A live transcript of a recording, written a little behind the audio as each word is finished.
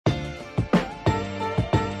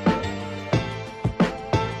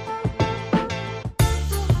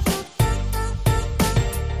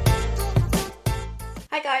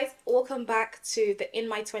welcome back to the In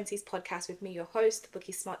My Twenties podcast with me, your host,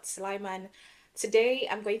 Bookie Smart Sulaiman. Today,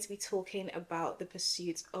 I'm going to be talking about the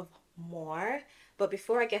pursuit of more. But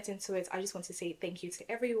before I get into it, I just want to say thank you to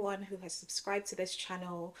everyone who has subscribed to this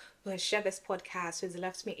channel, who has shared this podcast, who has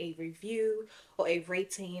left me a review or a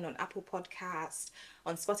rating on Apple Podcast,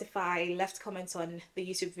 on Spotify, left comments on the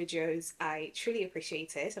YouTube videos. I truly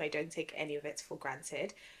appreciate it, and I don't take any of it for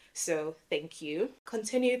granted. So thank you.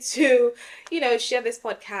 Continue to, share this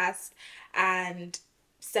podcast and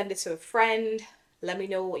send it to a friend. Let me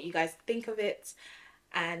know what you guys think of it.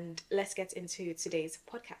 And let's get into today's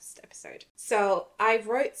podcast episode. So I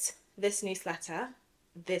wrote this newsletter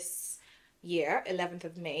this year, 11th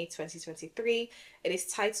of May, 2023. It is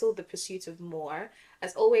titled The Pursuit of More.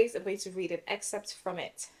 As always, I'm going to read an excerpt from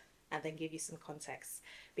it and then give you some context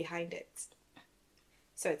behind it.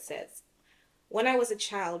 So it says, when I was a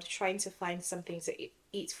child trying to find something to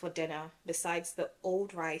eat for dinner besides the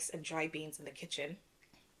old rice and dry beans in the kitchen,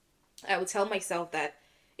 I would tell myself that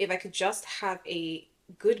if I could just have a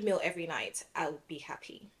good meal every night, I would be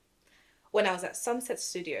happy. When I was at Sunset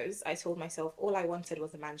Studios, I told myself all I wanted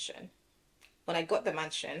was a mansion. When I got the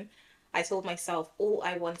mansion, I told myself all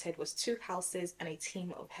I wanted was 2 houses and a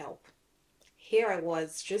team of help. Here I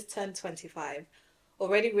was, just turned 25,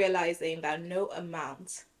 already realizing that no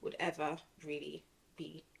amount would ever really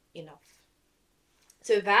be enough.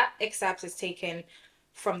 So that excerpt is taken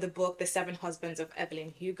from the book The 7 Husbands of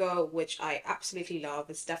Evelyn Hugo, which I absolutely love.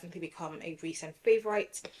 It's definitely become a recent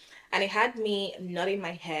favorite, and it had me nodding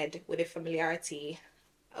my head with a familiarity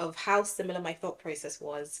of how similar my thought process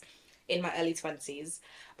was in my early 20s,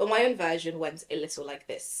 but my own version went a little like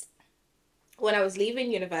this. When I was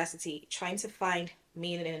leaving university trying to find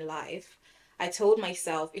meaning in life, I told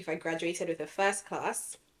myself if I graduated with a first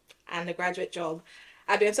class and a graduate job,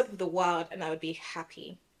 I'd be on top of the world and I would be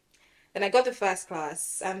happy. Then I got the first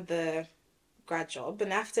class and the grad job,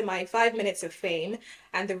 and after my 5 minutes of fame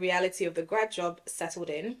and the reality of the grad job settled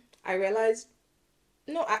in, I realized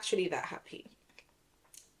not actually that happy.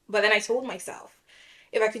 But then I told myself,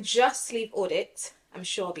 if I could just leave audit, I'm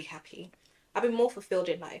sure I'll be happy. I'll be more fulfilled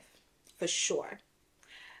in life, for sure.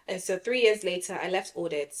 And so 3 years later, I left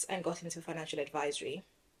audits and got into financial advisory.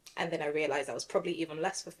 And then I realized I was probably even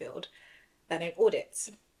less fulfilled than in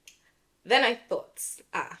audits. Then I thought,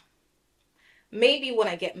 maybe when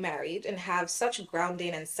I get married and have such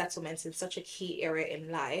grounding and settlement in such a key area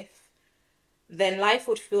in life, then life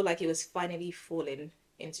would feel like it was finally falling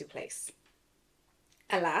into place.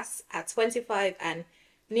 Alas, at 25 and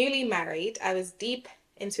newly married, I was deep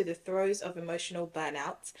into the throes of emotional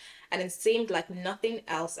burnout, and it seemed like nothing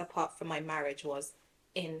else apart from my marriage was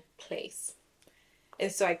in place.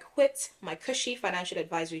 And so I quit my cushy financial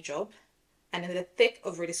advisory job, and in the thick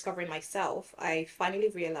of rediscovering myself, I finally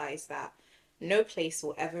realized that no place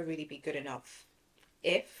will ever really be good enough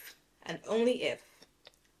if, and only if,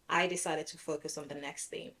 I decided to focus on the next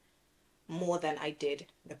thing more than I did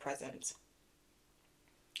the present.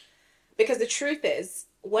 Because the truth is,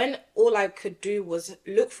 when all I could do was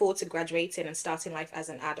look forward to graduating and starting life as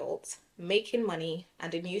an adult, making money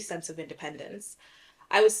and a new sense of independence,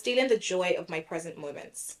 I was stealing the joy of my present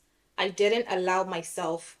moments. I didn't allow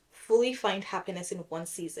myself fully find happiness in one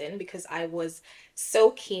season because I was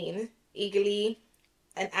so keen, eagerly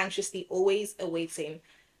and anxiously always awaiting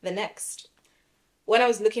the next. When I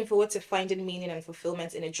was looking forward to finding meaning and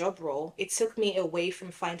fulfillment in a job role, it took me away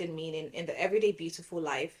from finding meaning in the everyday beautiful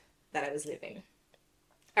life that I was living.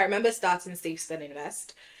 I remember starting Save, Spend,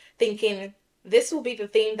 Invest, thinking this will be the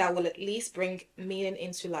thing that will at least bring meaning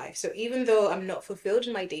into life. So even though I'm not fulfilled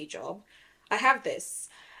in my day job, I have this.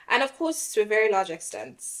 And of course, to a very large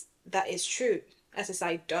extent, that is true.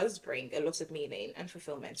 SSI does bring a lot of meaning and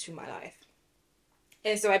fulfillment to my life.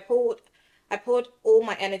 And so I poured all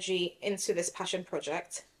my energy into this passion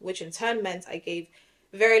project, which in turn meant I gave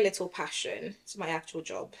very little passion to my actual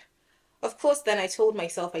job. Of course, then I told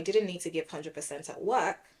myself I didn't need to give 100% at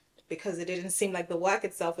work because it didn't seem like the work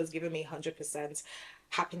itself was giving me 100%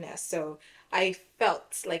 happiness. So I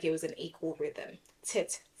felt like it was an equal rhythm,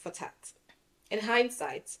 tit for tat. In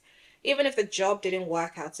hindsight, even if the job didn't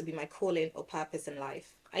work out to be my calling or purpose in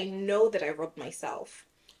life, I know that I robbed myself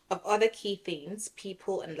of other key themes,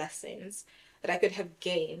 people, and lessons that I could have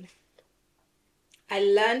gained. I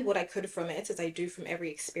learned what I could from it, as I do from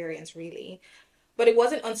every experience, really. But it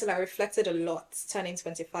wasn't until I reflected a lot, turning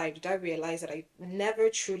 25, did I realize that I never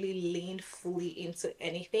truly leaned fully into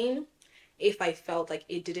anything if I felt like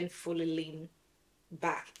it didn't fully lean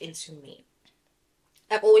back into me.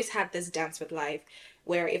 I've always had this dance with life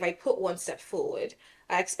where if I put one step forward,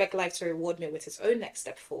 I expect life to reward me with its own next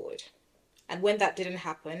step forward. And when that didn't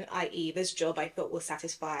happen, i.e., this job I thought will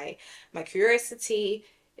satisfy my curiosity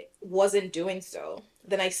wasn't doing so,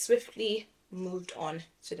 then I swiftly moved on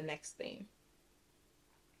to the next thing.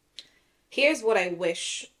 Here's what I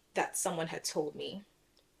wish that someone had told me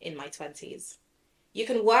in my 20s. You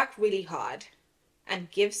can work really hard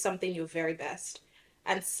and give something your very best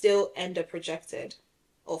and still end up rejected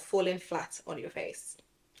or falling flat on your face.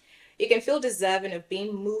 You can feel deserving of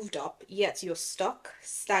being moved up, yet you're stuck,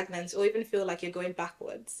 stagnant, or even feel like you're going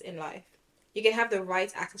backwards in life. You can have the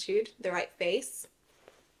right attitude, the right face,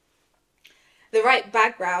 the right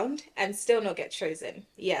background, and still not get chosen.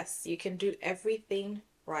 Yes, you can do everything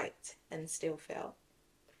right and still fail.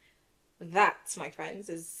 That, my friends,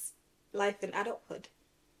 is life in adulthood.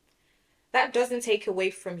 That doesn't take away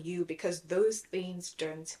from you because those things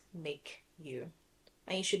don't make you.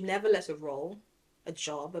 And you should never let a role, a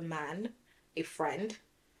job, a man, a friend,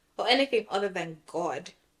 or anything other than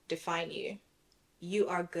God define you. You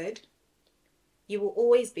are good. You will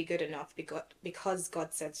always be good enough because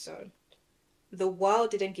God said so. The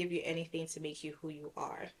world didn't give you anything to make you who you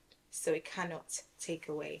are, so it cannot take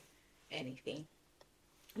away anything.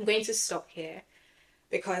 I'm going to stop here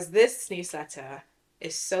because this newsletter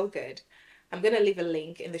is so good. I'm going to leave a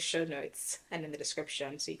link in the show notes and in the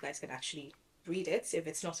description so you guys can actually read it if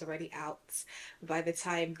it's not already out. By the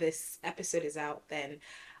time this episode is out, then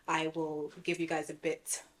I will give you guys a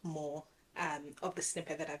bit more of the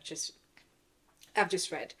snippet that I've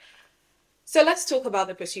just read. So let's talk about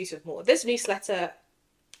the pursuit of more. This newsletter,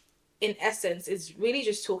 in essence, is really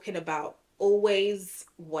just talking about always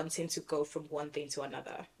wanting to go from one thing to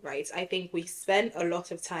another, right? I think we spend a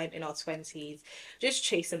lot of time in our 20s just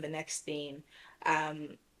chasing the next thing.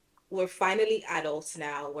 We're finally adults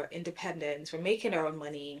now, we're independent, we're making our own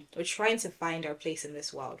money, we're trying to find our place in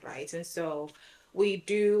this world, right? And so we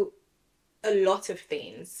do a lot of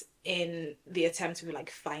things in the attempt to like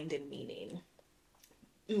finding meaning,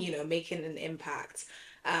 making an impact,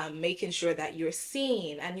 making sure that you're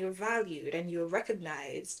seen and you're valued and you're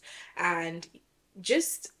recognized, and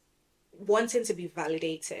just wanting to be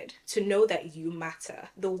validated, to know that you matter.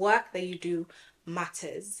 The work that you do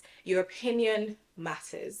matters. Your opinion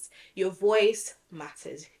matters. Your voice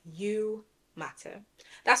matters. You matter.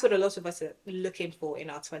 That's what a lot of us are looking for in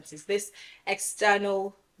our 20s, this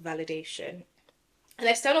external validation. And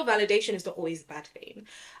external validation is not always a bad thing.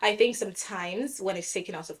 I think sometimes when it's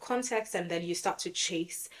taken out of context and then you start to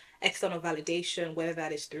chase external validation, whether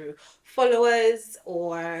that is through followers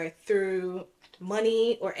or through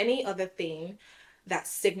money or any other thing that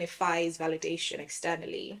signifies validation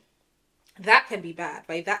externally, that can be bad,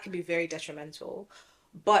 right? That can be very detrimental.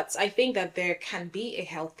 But I think that there can be a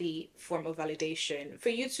healthy form of validation for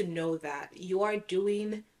you to know that you are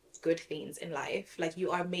doing good things in life, like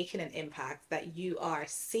you are making an impact, that you are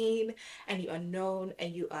seen and you are known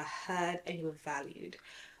and you are heard and you are valued.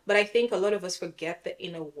 But I think a lot of us forget the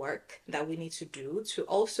inner work that we need to do to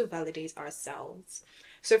also validate ourselves.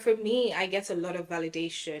 So for me, I get a lot of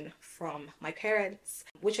validation from my parents,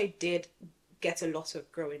 which I did get a lot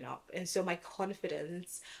of growing up. And so my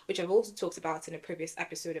confidence, which I've also talked about in a previous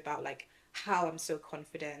episode about like how I'm so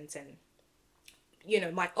confident, and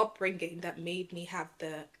my upbringing that made me have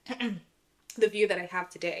the the view that I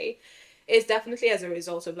have today, is definitely as a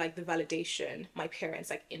result of like the validation my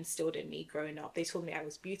parents like instilled in me growing up. They told me I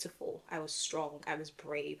was beautiful, I was strong, I was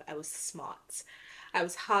brave, I was smart, I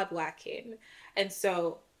was hardworking. And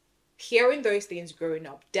so hearing those things growing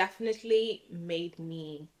up definitely made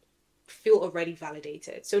me feel already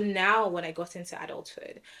validated. So now when I got into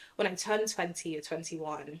adulthood, when I turned 20 or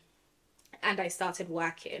 21 and I started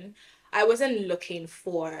working, I wasn't looking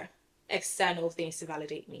for external things to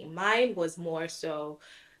validate me. Mine was more so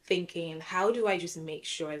thinking, how do I just make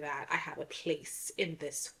sure that I have a place in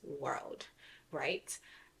this world, right?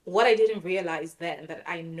 What I didn't realize then that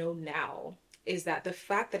I know now is that the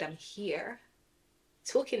fact that I'm here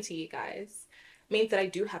talking to you guys means that I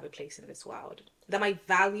do have a place in this world, that my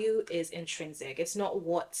value is intrinsic. It's not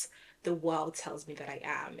what the world tells me that I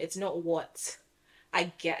am. It's not what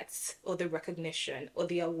I get, or the recognition, or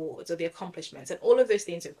the awards, or the accomplishments. And all of those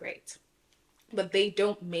things are great, but they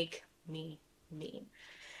don't make me me.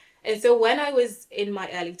 And so when I was in my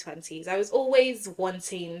early 20s, I was always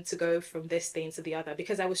wanting to go from this thing to the other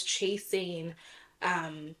because I was chasing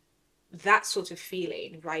that sort of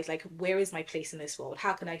feeling, right? Like, where is my place in this world?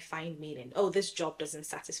 How can I find meaning? Oh, this job doesn't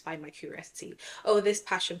satisfy my curiosity. Oh, this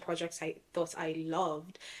passion project I thought I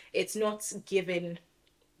loved, it's not giving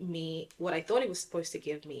me what I thought it was supposed to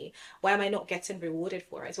give me. Why am I not getting rewarded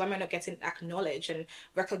for it? Why am I not getting acknowledged and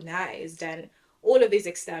recognized, and all of these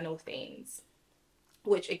external things?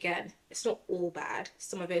 which again, it's not all bad.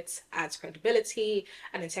 Some of it adds credibility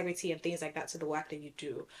and integrity and things like that to the work that you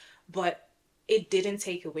do. But it didn't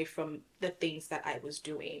take away from the things that I was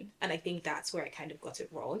doing. And I think that's where I kind of got it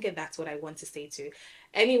wrong. And that's what I want to say to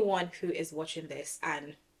anyone who is watching this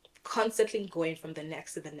and constantly going from the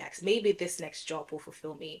next to the next. Maybe this next job will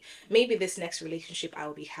fulfill me. Maybe this next relationship I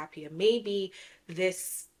will be happier. Maybe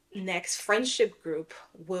this next friendship group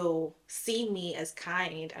will see me as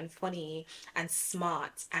kind and funny and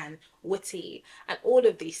smart and witty and all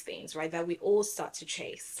of these things, right? That we all start to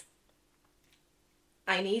chase.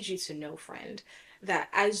 I need you to know, friend, that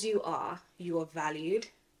as you are valued,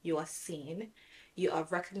 you are seen, you are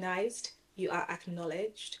recognized, you are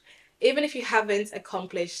acknowledged. Even if you haven't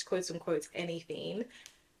accomplished, quote unquote, anything,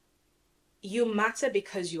 you matter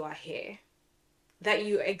because you are here. That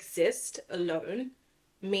you exist alone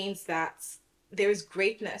means that there's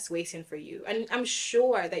greatness waiting for you. And I'm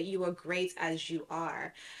sure that you are great as you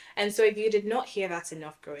are. And so if you did not hear that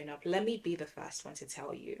enough growing up, let me be the first one to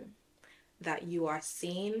tell you that you are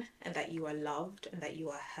seen and that you are loved and that you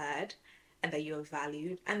are heard and that you are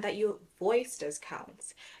valued and that your voice does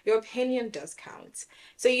count. Your opinion does count.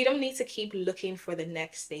 So you don't need to keep looking for the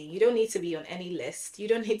next thing. You don't need to be on any list. You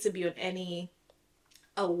don't need to be on any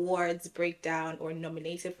awards breakdown or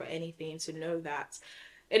nominated for anything to know that.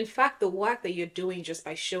 In fact, the work that you're doing just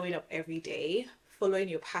by showing up every day, following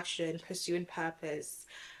your passion, pursuing purpose,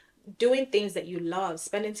 doing things that you love,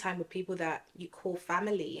 spending time with people that you call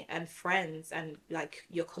family and friends and like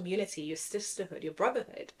your community, your sisterhood, your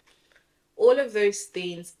brotherhood, all of those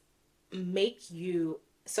things make you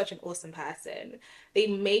such an awesome person. They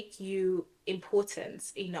make you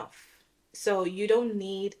important enough. So you don't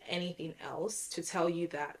need anything else to tell you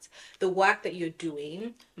that the work that you're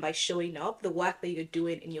doing by showing up, the work that you're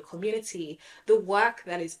doing in your community, the work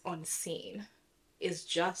that is unseen is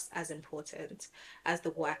just as important as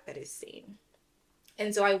the work that is seen.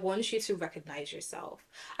 And so I want you to recognize yourself.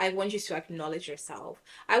 I want you to acknowledge yourself.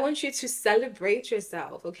 I want you to celebrate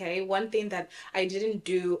yourself, okay? One thing that I didn't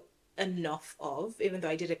do enough of, even though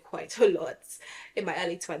I did it quite a lot in my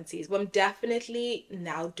early 20s, but I'm definitely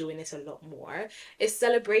now doing it a lot more, is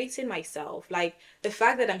celebrating myself. Like the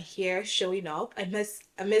fact that I'm here showing up, I missed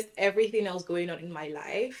everything else going on in my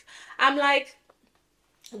life. I'm like,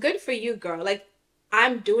 good for you, girl. Like,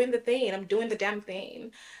 I'm doing the thing, I'm doing the damn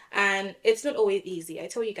thing. And it's not always easy. I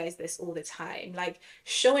tell you guys this all the time. Like,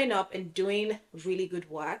 showing up and doing really good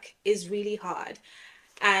work is really hard.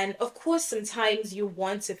 And of course, sometimes you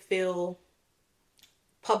want to feel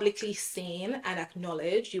publicly seen and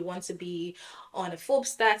acknowledged. You want to be on a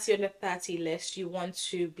Forbes 30 on the 30 list. You want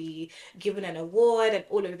to be given an award and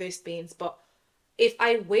all of those things. But if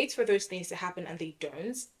I wait for those things to happen and they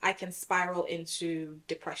don't, I can spiral into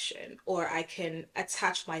depression, or I can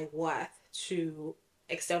attach my worth to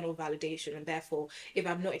external validation. And therefore, if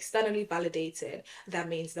I'm not externally validated, that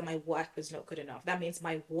means that my work was not good enough. That means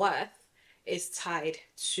my worth is tied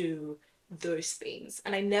to those things.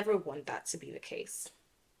 And I never want that to be the case.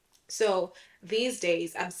 So these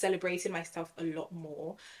days, I'm celebrating myself a lot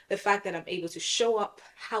more. The fact that I'm able to show up,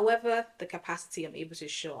 however, the capacity I'm able to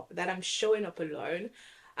show up, that I'm showing up alone,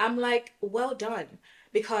 I'm like, well done.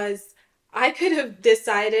 Because I could have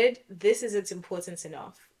decided this isn't important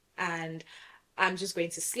enough. And I'm just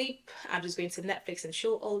going to sleep. I'm just going to Netflix and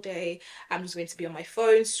chill all day. I'm just going to be on my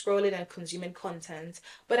phone, scrolling and consuming content.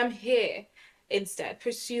 But I'm here instead,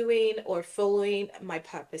 pursuing or following my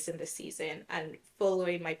purpose in the season and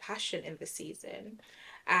following my passion in the season.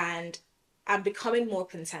 And I'm becoming more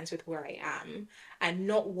content with where I am and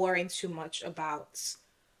not worrying too much about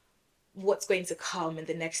what's going to come in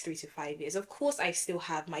the next 3 to 5 years. Of course, I still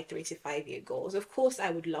have my 3 to 5 year goals. Of course, I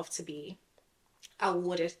would love to be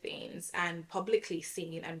awarded things and publicly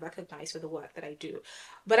seen and recognized for the work that I do.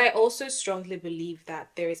 But I also strongly believe that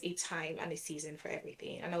there is a time and a season for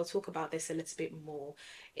everything. And I'll talk about this a little bit more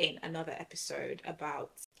in another episode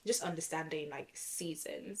about just understanding like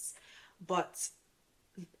seasons. But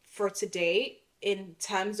for today, in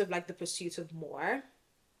terms of like the pursuit of more,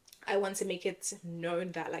 I want to make it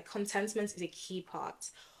known that like contentment is a key part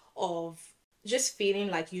of just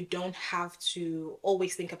feeling like you don't have to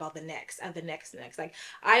always think about the next and the next. Like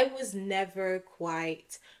I was never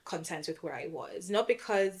quite content with where I was,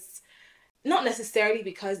 not necessarily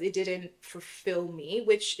because it didn't fulfill me,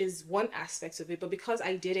 which is one aspect of it, but because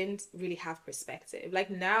I didn't really have perspective.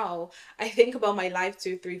 Like now I think about my life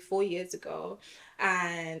 2, 3, 4 years ago,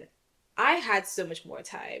 and I had so much more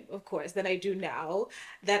time, of course, than I do now,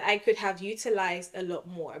 that I could have utilized a lot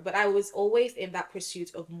more. But I was always in that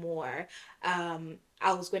pursuit of more.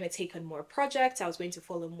 I was going to take on more projects. I was going to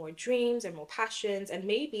follow more dreams and more passions. And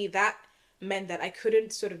maybe that meant that I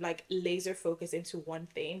couldn't sort of like laser focus into one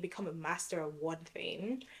thing, become a master of one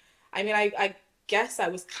thing. I mean, I guess I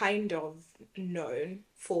was kind of known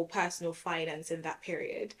for personal finance in that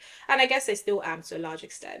period. And I guess I still am to a large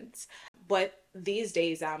extent. But these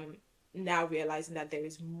days, I'm now realizing that there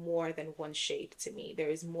is more than one shape to me. There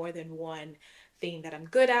is more than one thing that I'm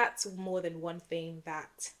good at, more than one thing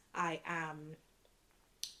that I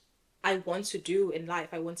want to do in life,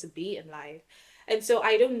 I want to be in life. And so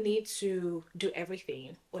I don't need to do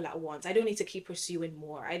everything all at once. I don't need to keep pursuing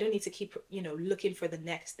more. I don't need to keep, looking for the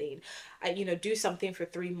next thing. Do something for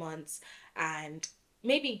 3 months and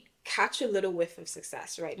maybe catch a little whiff of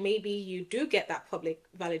success, right? Maybe you do get that public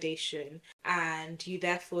validation and you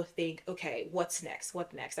therefore think, okay, what's next?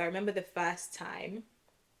 What next? I remember the first time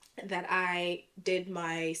that I did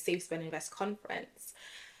my Save, Spend, Invest conference,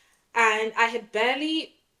 and I had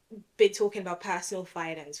barely been talking about personal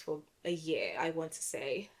finance for a year, I want to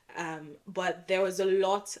say. But there was a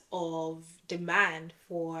lot of demand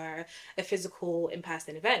for a physical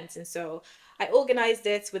in-person event. And so I organized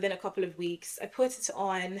it within a couple of weeks. I put it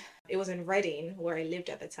on. It was in Reading, where I lived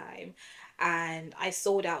at the time. And I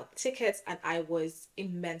sold out tickets and I was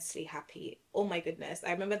immensely happy. Oh my goodness.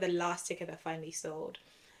 I remember the last ticket I finally sold.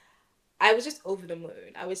 I was just over the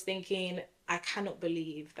moon. I was thinking, I cannot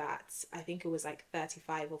believe that I think it was like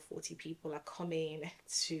 35 or 40 people are coming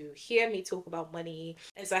to hear me talk about money.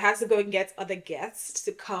 And so I had to go and get other guests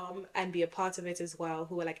to come and be a part of it as well,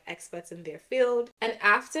 who were like experts in their field. And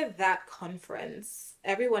after that conference,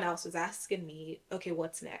 everyone else was asking me, okay,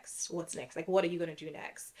 what's next? What's next? Like, what are you going to do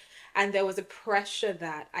next? And there was a pressure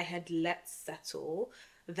that I had let settle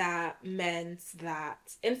that meant that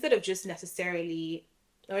instead of just necessarily,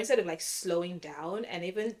 or instead of like slowing down and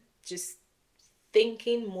even just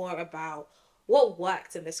thinking more about what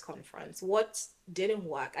worked in this conference, what didn't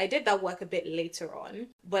work. I did that work a bit later on,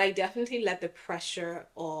 but I definitely let the pressure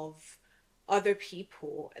of other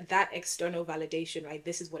people, that external validation, right?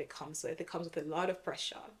 This is what it comes with. It comes with a lot of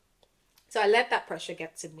pressure. So I let that pressure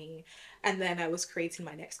get to me. And then I was creating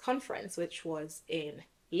my next conference, which was in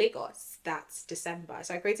Lagos. That's December.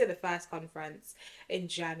 So I created the first conference in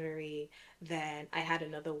January. Then I had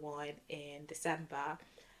another one in December.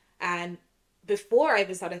 And before I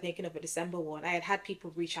even started thinking of a December one, I had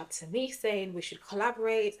people reach out to me saying we should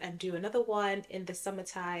collaborate and do another one in the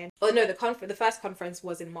summertime. Oh no, the first conference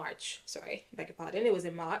was in March. Sorry, beg your pardon. It was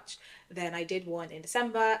in March. Then I did one in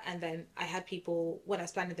December, and then I had people, when I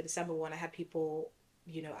was planning the December one, I had people,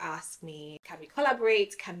 ask me, can we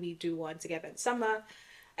collaborate? Can we do one together in summer?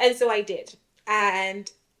 And so I did.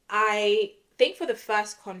 And I think for the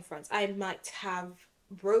first conference, I might have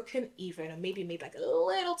broken even or maybe made like a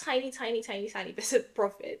little tiny bit of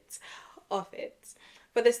profit off it.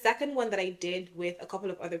 For the second one that I did with a couple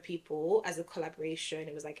of other people as a collaboration,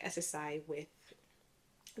 it was like SSI with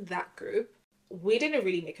that group. We didn't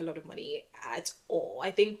really make a lot of money at all. I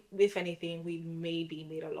think if anything, we maybe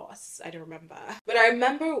made a loss. I don't remember. But I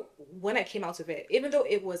remember when I came out of it, even though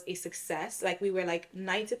it was a success, like we were like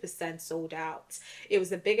 90% sold out. It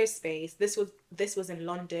was a bigger space. This was in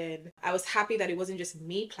London. I was happy that it wasn't just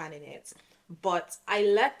me planning it. But I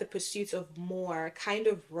let the pursuit of more kind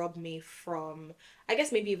of rob me from, I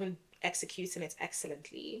guess, maybe even executing it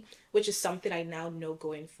excellently, which is something I now know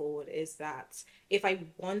going forward, is that if I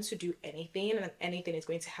want to do anything and anything is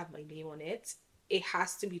going to have my name on it, it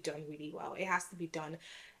has to be done really well. It has to be done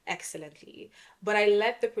excellently. But I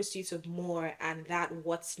let the pursuit of more and that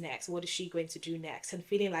what's next, what is she going to do next, and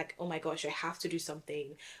feeling like, oh my gosh, I have to do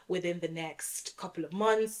something within the next couple of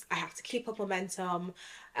months. I have to keep up momentum.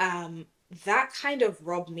 That kind of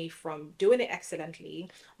robbed me from doing it excellently,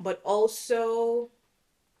 but also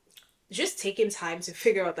just taking time to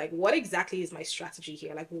figure out like what exactly is my strategy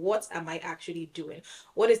here, like what am I actually doing,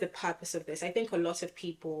 what is the purpose of this. I think a lot of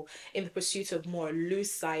people in the pursuit of more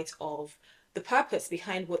lose sight of the purpose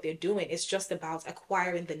behind what they're doing. It's just about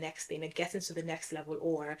acquiring the next thing and getting to the next level,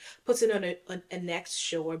 or putting on a next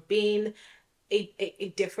show, or being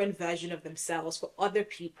a different version of themselves for other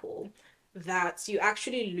people, that you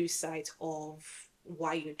actually lose sight of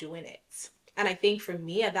why you're doing it. And I think for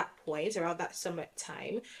me at that point, around that summer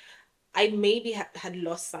time, I maybe had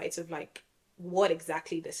lost sight of like what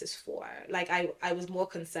exactly this is for. Like I was more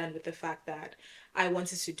concerned with the fact that I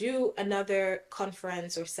wanted to do another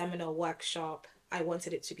conference or seminar workshop. I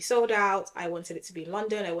wanted it to be sold out. I wanted it to be in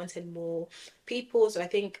London. I wanted more people. So I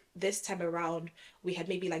think this time around we had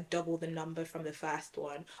maybe like double the number from the first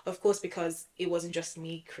one. Of course, because it wasn't just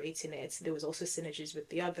me creating it. There was also synergies with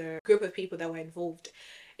the other group of people that were involved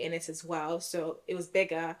in it as well. So it was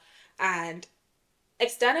bigger. And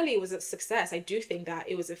externally it was a success. I do think that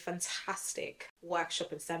it was a fantastic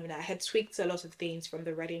workshop and seminar. I had tweaked a lot of things from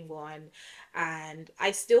the Reading one, and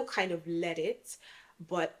I still kind of led it,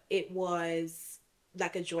 but it was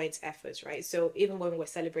like a joint effort, right? So even when we're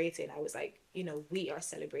celebrating, I was like, we are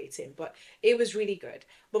celebrating, but it was really good.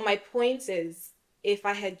 But my point is, if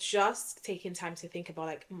I had just taken time to think about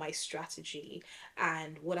like my strategy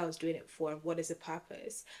and what I was doing it for, what is the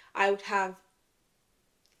purpose, I would have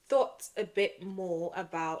thought a bit more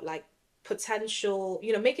about like potential,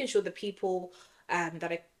 making sure the people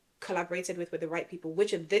that I collaborated with were the right people,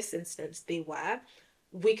 which in this instance they were.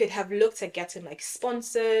 We could have looked at getting like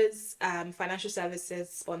sponsors, financial services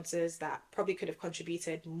sponsors that probably could have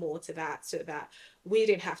contributed more to that so that we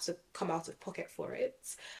didn't have to come out of pocket for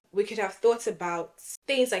it. We could have thought about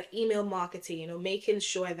things like email marketing, making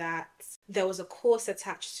sure that there was a course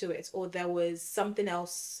attached to it, or there was something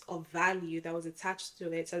else of value that was attached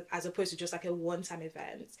to it, as opposed to just like a one-time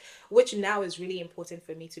event, which now is really important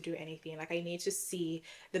for me to do anything. Like I need to see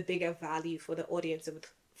the bigger value for the audience and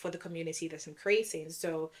for the community that I'm creating.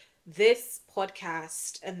 So this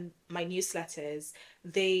podcast and my newsletters,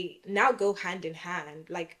 they now go hand in hand.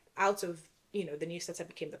 Like out of the newsletter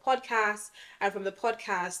became the podcast, and from the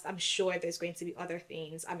podcast I'm sure there's going to be other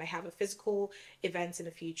things. I might have a physical event in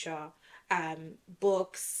the future,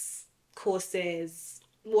 books, courses,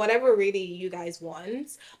 whatever really you guys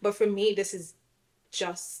want. But for me, this is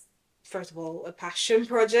just, first of all, a passion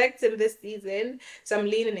project in this season, so I'm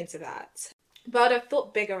leaning into that. But I've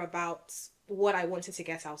thought bigger about what I wanted to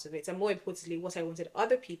get out of it, and more importantly, what I wanted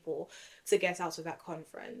other people to get out of that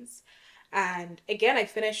conference. And again, I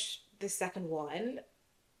finished the second one.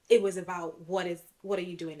 It was about what are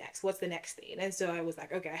you doing next? What's the next thing? And so I was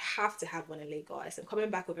like, okay, I have to have one in Lagos. I'm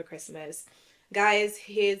coming back over Christmas. Guys,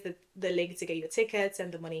 here's the link to get your tickets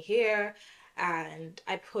and the money here. And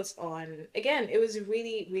I put on, again, it was a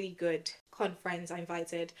really, really good conference. I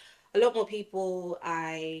invited a lot more people.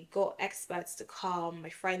 I got experts to come. My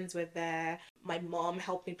friends were there. My mom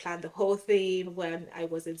helped me plan the whole thing when I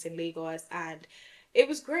wasn't in Lagos, and it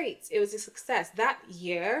was great. It was a success. That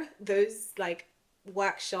year, those like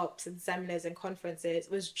workshops and seminars and conferences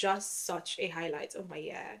was just such a highlight of my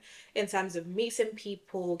year in terms of meeting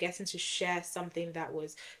people, getting to share something that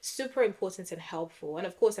was super important and helpful. And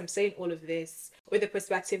of course, I'm saying all of this with the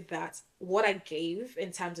perspective that what I gave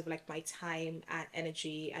in terms of like my time and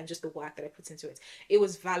energy and just the work that I put into it, it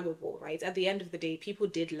was valuable, right? At the end of the day, people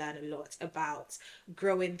did learn a lot about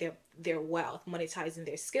growing their wealth, monetizing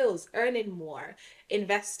their skills, earning more,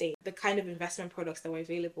 investing, the kind of investment products that were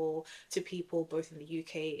available to people both in the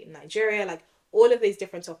UK and Nigeria, like all of these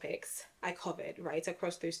different topics I covered, right,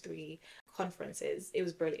 across those 3 conferences. It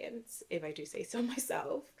was brilliant, if I do say so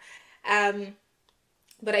myself.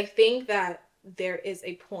 But I think that there is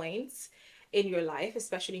a point in your life,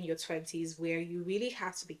 especially in your 20s, where you really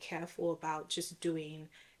have to be careful about just doing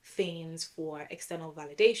things for external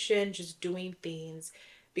validation, just doing things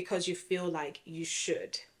because you feel like you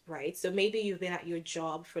should, right? So maybe you've been at your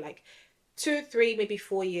job for like 2, 3, maybe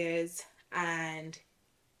 4 years, and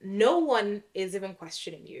no one is even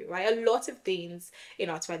questioning you, right? A lot of things in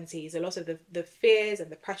our 20s, a lot of the fears and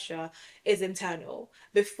the pressure is internal.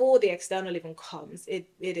 Before the external even comes, it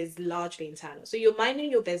is largely internal. So you're minding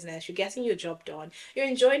your business, you're getting your job done, you're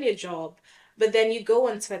enjoying your job, but then you go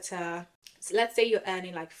on Twitter. So let's say you're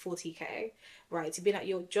earning like 40k, right? You've been at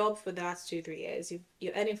your job for the last 2, 3 years.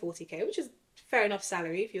 You're earning 40k, which is fair enough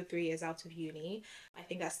salary if you're 3 years out of uni. I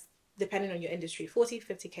think that's, depending on your industry, 40,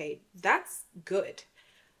 50k, that's good.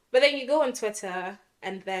 But then you go on Twitter,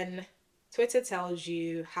 and then Twitter tells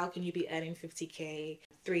you, how can you be earning 50k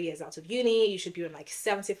 3 years out of uni? You should be on like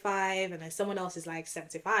 75. And then someone else is like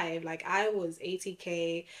 75. Like I was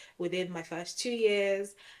 80k within my first 2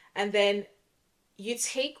 years. And then you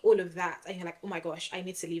take all of that and you're like, oh my gosh, I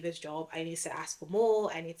need to leave this job. I need to ask for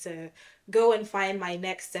more. I need to go and find my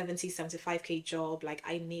next 70, 75k job. Like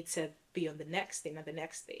I need to be on the next thing and the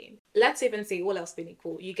next thing. Let's even say, all else being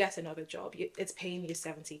equal, you get another job. It's paying you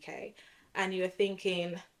 70k. And you're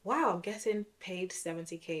thinking, wow, I'm getting paid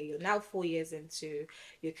 70k. You're now 4 years into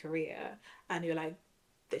your career. And you're like,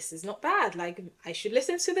 this is not bad. Like I should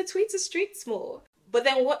listen to the Twitter streets more. But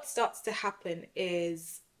then what starts to happen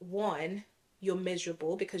is, one, you're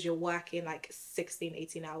miserable because you're working like 16,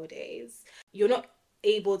 18-hour days. You're not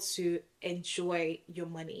able to enjoy your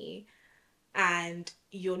money, and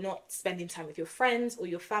you're not spending time with your friends or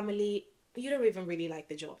your family. You don't even really like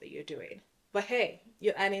the job that you're doing. But hey,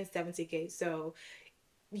 you're earning 70k. So,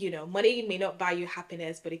 money may not buy you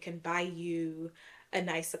happiness, but it can buy you a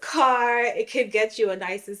nicer car. It can get you a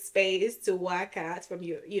nicer space to work at from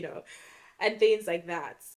your, and things like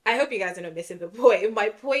that. I hope you guys are not missing the point. My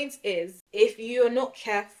point is, if you're not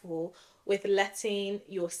careful with letting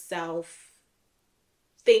yourself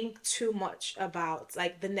think too much about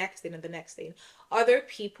like the next thing and the next thing, other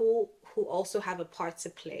people who also have a part to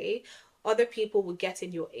play, other people will get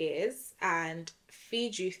in your ears and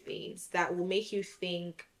feed you things that will make you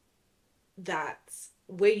think that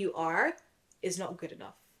where you are is not good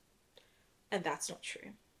enough. And that's not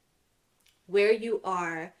true. Where you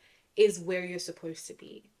are is where you're supposed to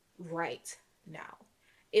be right now.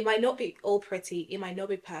 It might not be all pretty, it might not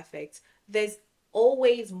be perfect. There's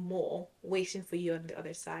always more waiting for you on the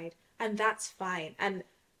other side, and that's fine. And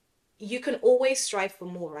you can always strive for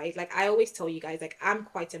more, right? Like I always tell you guys, like I'm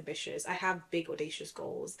quite ambitious. I have big audacious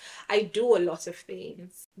goals. I do a lot of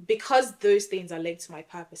things. Because those things are linked to my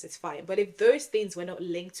purpose, it's fine. But if those things were not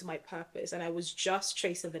linked to my purpose and I was just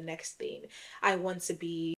chasing the next thing, I want to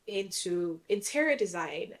be into interior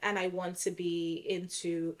design, and I want to be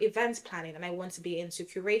into events planning, and I want to be into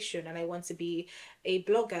curation, and I want to be a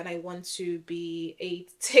blogger, and I want to be a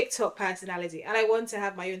TikTok personality, and I want to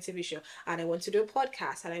have my own TV show, and I want to do a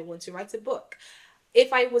podcast, and I want to write a book.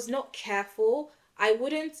 If I was not careful, I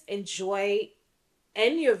wouldn't enjoy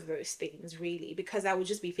any of those things really, because I would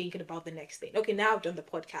just be thinking about the next thing. Okay, now I've done the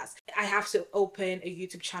podcast, I have to open a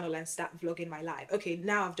YouTube channel and start vlogging my life. Okay,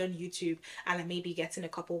 now I've done YouTube and I may be getting a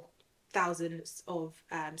couple thousands of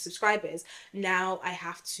subscribers. Now I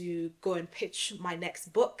have to go and pitch my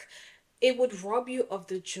next book. It would rob you of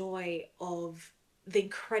the joy of the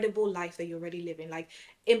incredible life that you're already living. Like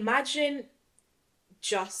imagine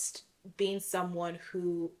just being someone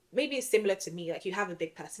who maybe is similar to me, like you have a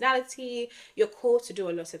big personality, you're called to do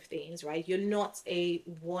a lot of things, right? You're not a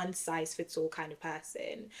one size fits all kind of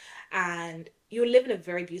person, and you're living a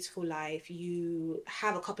very beautiful life. You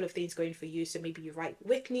have a couple of things going for you. So maybe you write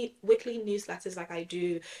weekly newsletters like I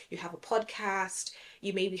do, you have a podcast,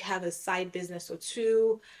 you maybe have a side business or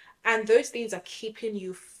two, and those things are keeping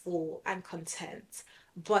you full and content.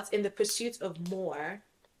 But in the pursuit of more,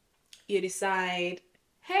 you decide,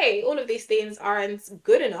 hey, all of these things aren't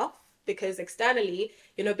good enough because externally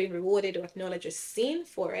you're not being rewarded or acknowledged or seen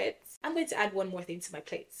for it. I'm going to add one more thing to my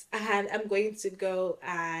plate, and I'm going to go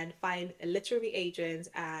and find a literary agent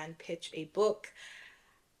and pitch a book,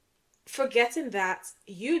 forgetting that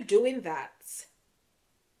you doing that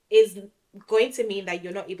is going to mean that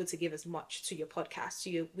you're not able to give as much to your podcast,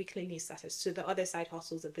 to your weekly newsletters, to the other side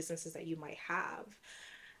hustles and businesses that you might have.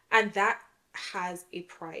 And that has a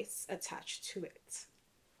price attached to it.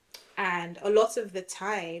 And a lot of the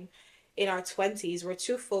time in our 20s, we're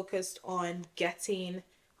too focused on getting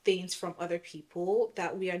things from other people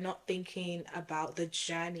that we are not thinking about the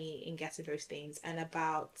journey in getting those things and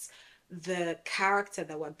about the character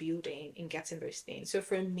that we're building in getting those things. So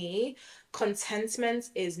for me, contentment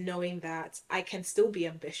is knowing that I can still be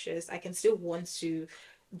ambitious. I can still want to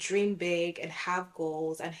dream big and have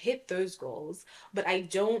goals and hit those goals, but I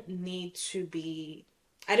don't need to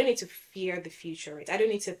fear the future, right? I don't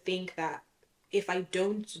need to think that if I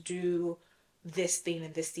don't do this thing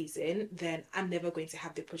in this season, then I'm never going to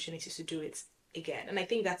have the opportunity to do it again. And I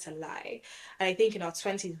think that's a lie. And I think in our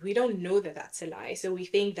 20s, we don't know that that's a lie. So we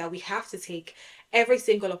think that we have to take every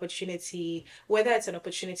single opportunity, whether it's an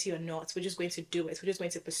opportunity or not, we're just going to do it. We're just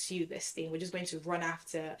going to pursue this thing. We're just going to run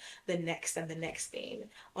after the next and the next thing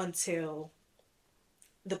until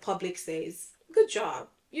the public says, good job,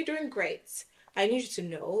 you're doing great. I need you to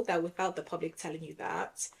know that without the public telling you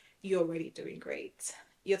that, you're already doing great.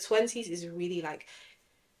 Your 20s is really like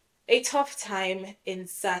a tough time in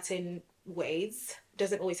certain ways.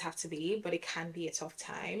 Doesn't always have to be, but it can be a tough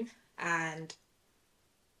time. And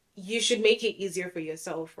you should make it easier for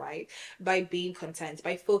yourself, right? By being content,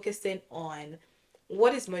 by focusing on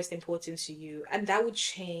what is most important to you. And that would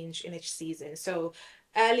change in each season. So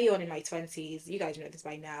early on in my 20s, you guys know this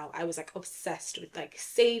by now, I was like obsessed with like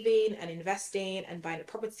saving and investing and buying a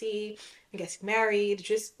property and getting married,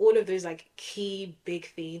 just all of those like key big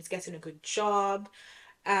things, getting a good job.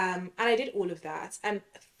 And I did all of that. And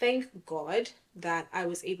thank God that I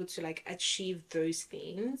was able to like achieve those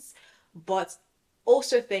things. But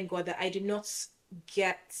also thank God that I did not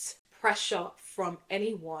get pressure from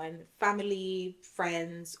anyone, family,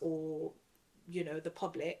 friends, or the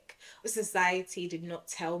public. Society did not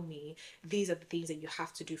tell me these are the things that you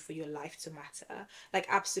have to do for your life to matter. Like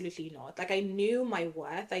absolutely not. Like I knew my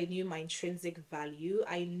worth, I knew my intrinsic value,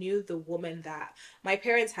 I knew the woman that my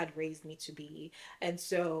parents had raised me to be. And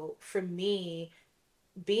so for me,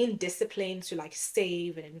 being disciplined to like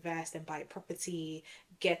save and invest and buy a property,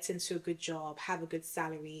 get into a good job, have a good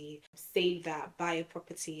salary, save that, buy a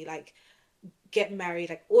property, like get married,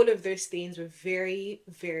 like all of those things were very,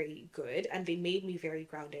 very good and they made me very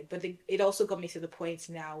grounded. But it also got me to the point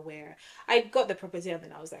now where I got the property and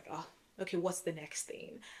then I was like, oh, okay, what's the next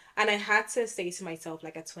thing? And I had to say to myself,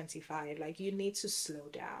 like at 25, like you need to slow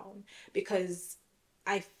down because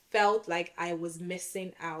I felt like I was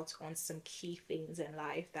missing out on some key things in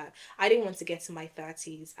life that I didn't want to get to my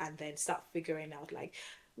 30s and then start figuring out like,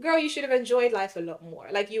 girl, you should have enjoyed life a lot more.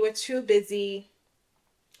 Like you were too busy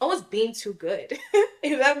almost being too good,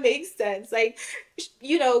 if that makes sense. Like,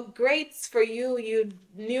 great for you. You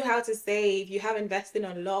knew how to save. You have invested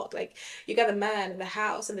on a lot. Like, you got the man and the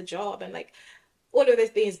house and the job and like all of those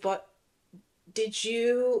things. But did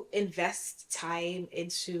you invest time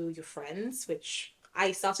into your friends? Which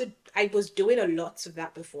I was doing a lot of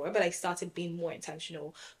that before, but I started being more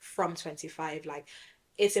intentional from 25. Like,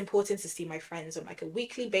 it's important to see my friends on like a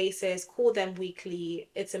weekly basis, call them weekly.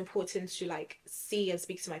 It's important to like see and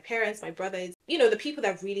speak to my parents, my brothers, the people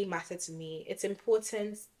that really matter to me. It's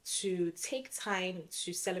important to take time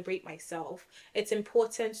to celebrate myself. It's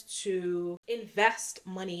important to invest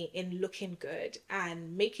money in looking good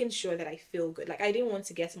and making sure that I feel good. Like I didn't want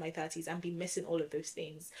to get to my 30s and be missing all of those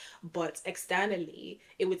things. But externally,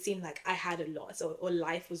 it would seem like I had a lot or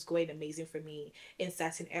life was going amazing for me in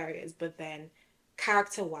certain areas. But then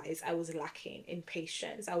character wise, I was lacking in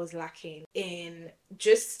patience. I was lacking in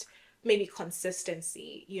just maybe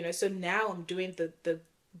consistency, So now I'm doing the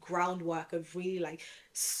groundwork of really like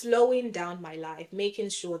slowing down my life, making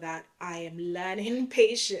sure that I am learning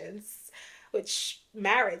patience, which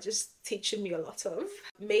marriage is teaching me a lot of,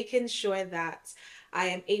 making sure that I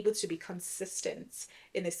am able to be consistent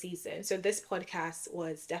in a season. So this podcast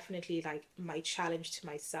was definitely like my challenge to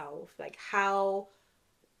myself, like how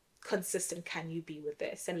consistent can you be with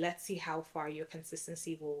this, and let's see how far your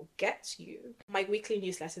consistency will get you. My weekly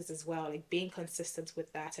newsletters as well, like being consistent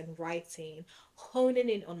with that and writing, honing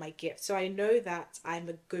in on my gift. So I know that I'm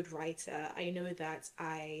a good writer, I know that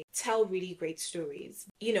I tell really great stories,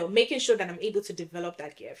 making sure that I'm able to develop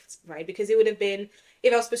that gift, right? Because it would have been,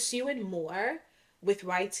 if I was pursuing more with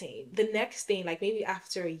writing, the next thing, like maybe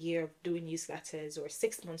after a year of doing newsletters or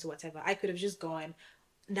 6 months or whatever, I could have just gone,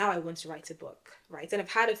 now I want to write a book, right? And I've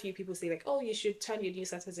had a few people say like, oh, you should turn your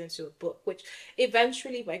newsletters into a book, which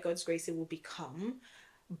eventually by God's grace it will become.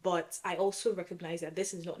 But I also recognize that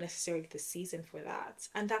this is not necessarily the season for that.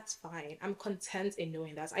 And that's fine. I'm content in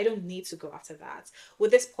knowing that. I don't need to go after that.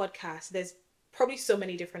 With this podcast, there's probably so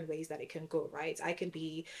many different ways that it can go, right? I can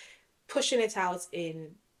be pushing it out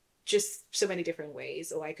in just so many different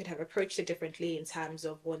ways, or I could have approached it differently in terms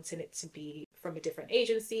of wanting it to be from a different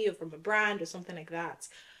agency or from a brand or something like that.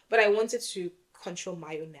 But I wanted to control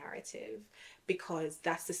my own narrative because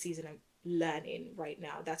that's the season I'm learning right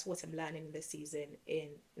now. That's what I'm learning in this season in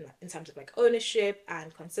terms of like ownership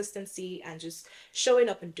and consistency and just showing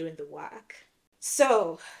up and doing the work.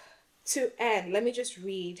 So to end, let me just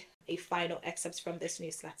read a final excerpt from this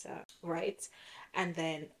newsletter, right? And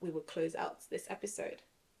then we will close out this episode.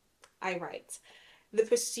 I write, the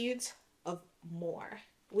pursuit of more.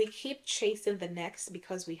 We keep chasing the next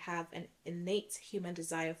because we have an innate human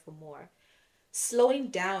desire for more. Slowing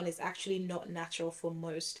down is actually not natural for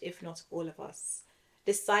most, if not all of us.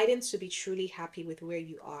 Deciding to be truly happy with where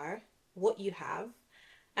you are, what you have,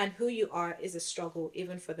 and who you are is a struggle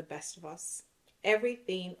even for the best of us.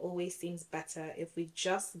 Everything always seems better if we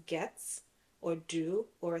just get or do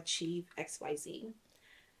or achieve XYZ.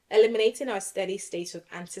 Eliminating our steady state of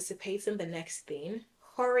anticipating the next thing,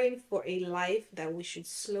 hurrying for a life that we should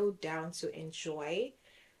slow down to enjoy,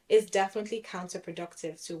 is definitely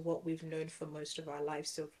counterproductive to what we've known for most of our lives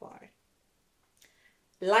so far.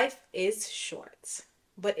 Life is short,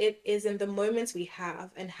 but it is in the moments we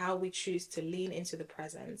have and how we choose to lean into the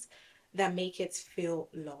present that make it feel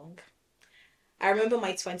long. I remember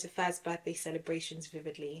my 21st birthday celebrations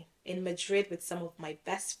vividly in Madrid with some of my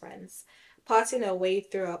best friends, partying our way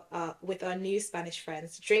through with our new Spanish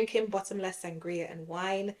friends, drinking bottomless sangria and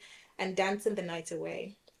wine, and dancing the night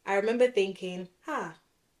away. I remember thinking,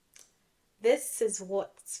 this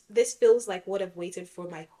feels like what I've waited for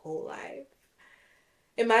my whole life.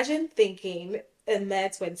 Imagine thinking in their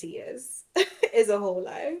 20 years is a whole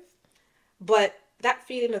life. But that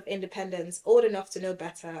feeling of independence, old enough to know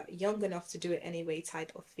better, young enough to do it anyway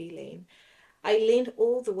type of feeling, I leaned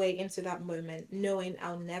all the way into that moment knowing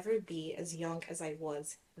I'll never be as young as I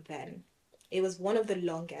was then. It was one of the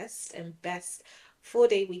longest and best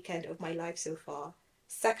 4-day weekend of my life so far,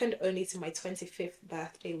 second only to my 25th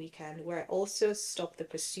birthday weekend, where I also stopped the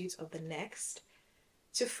pursuit of the next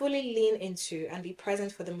to fully lean into and be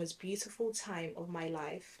present for the most beautiful time of my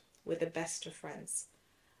life with the best of friends.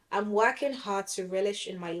 I'm working hard to relish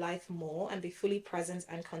in my life more and be fully present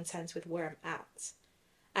and content with where I'm at.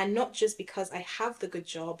 And not just because I have the good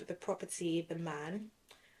job, the property, the man.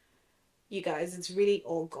 You guys, it's really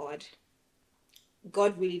all God.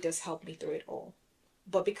 God really does help me through it all.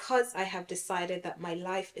 But because I have decided that my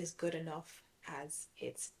life is good enough as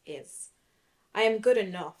it is, I am good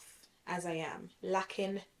enough as I am,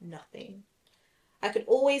 lacking nothing. I could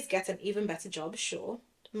always get an even better job, sure.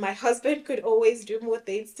 My husband could always do more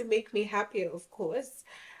things to make me happier, of course.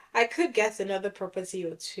 I could get another property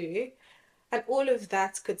or two, and all of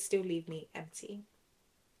that could still leave me empty.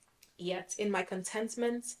 Yet, in my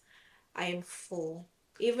contentment, I am full,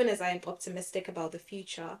 even as I am optimistic about the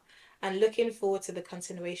future and looking forward to the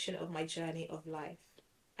continuation of my journey of life.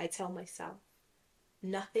 I tell myself,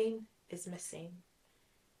 nothing is missing.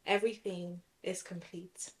 Everything is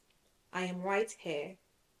complete. I am right here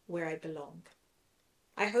where I belong.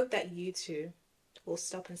 I hope that you too will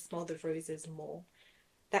stop and smell the roses more,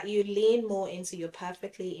 that you lean more into your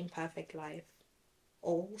perfectly imperfect life,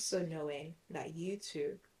 also knowing that you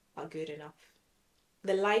too are good enough.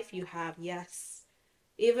 The life you have, yes,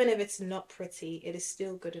 even if it's not pretty, it is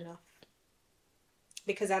still good enough.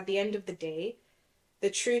 Because at the end of the day, the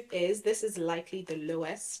truth is this is likely the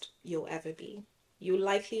lowest you'll ever be. You'll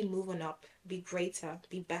likely move on up, be greater,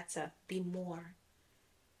 be better, be more.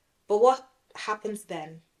 But what happens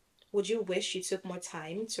then? Would you wish you took more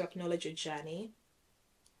time to acknowledge your journey?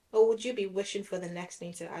 Or would you be wishing for the next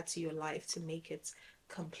thing to add to your life to make it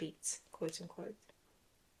complete, quote unquote?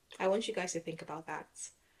 I want you guys to think about that.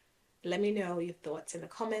 Let me know your thoughts in the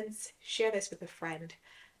comments. Share this with a friend.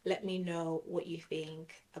 Let me know what you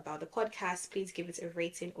think about the podcast. Please give it a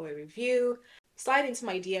rating or a review. Slide into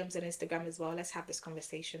my DMs on Instagram as well. Let's have this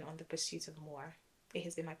conversation on the pursuit of more. It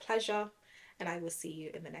has been my pleasure, and I will see you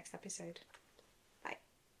in the next episode.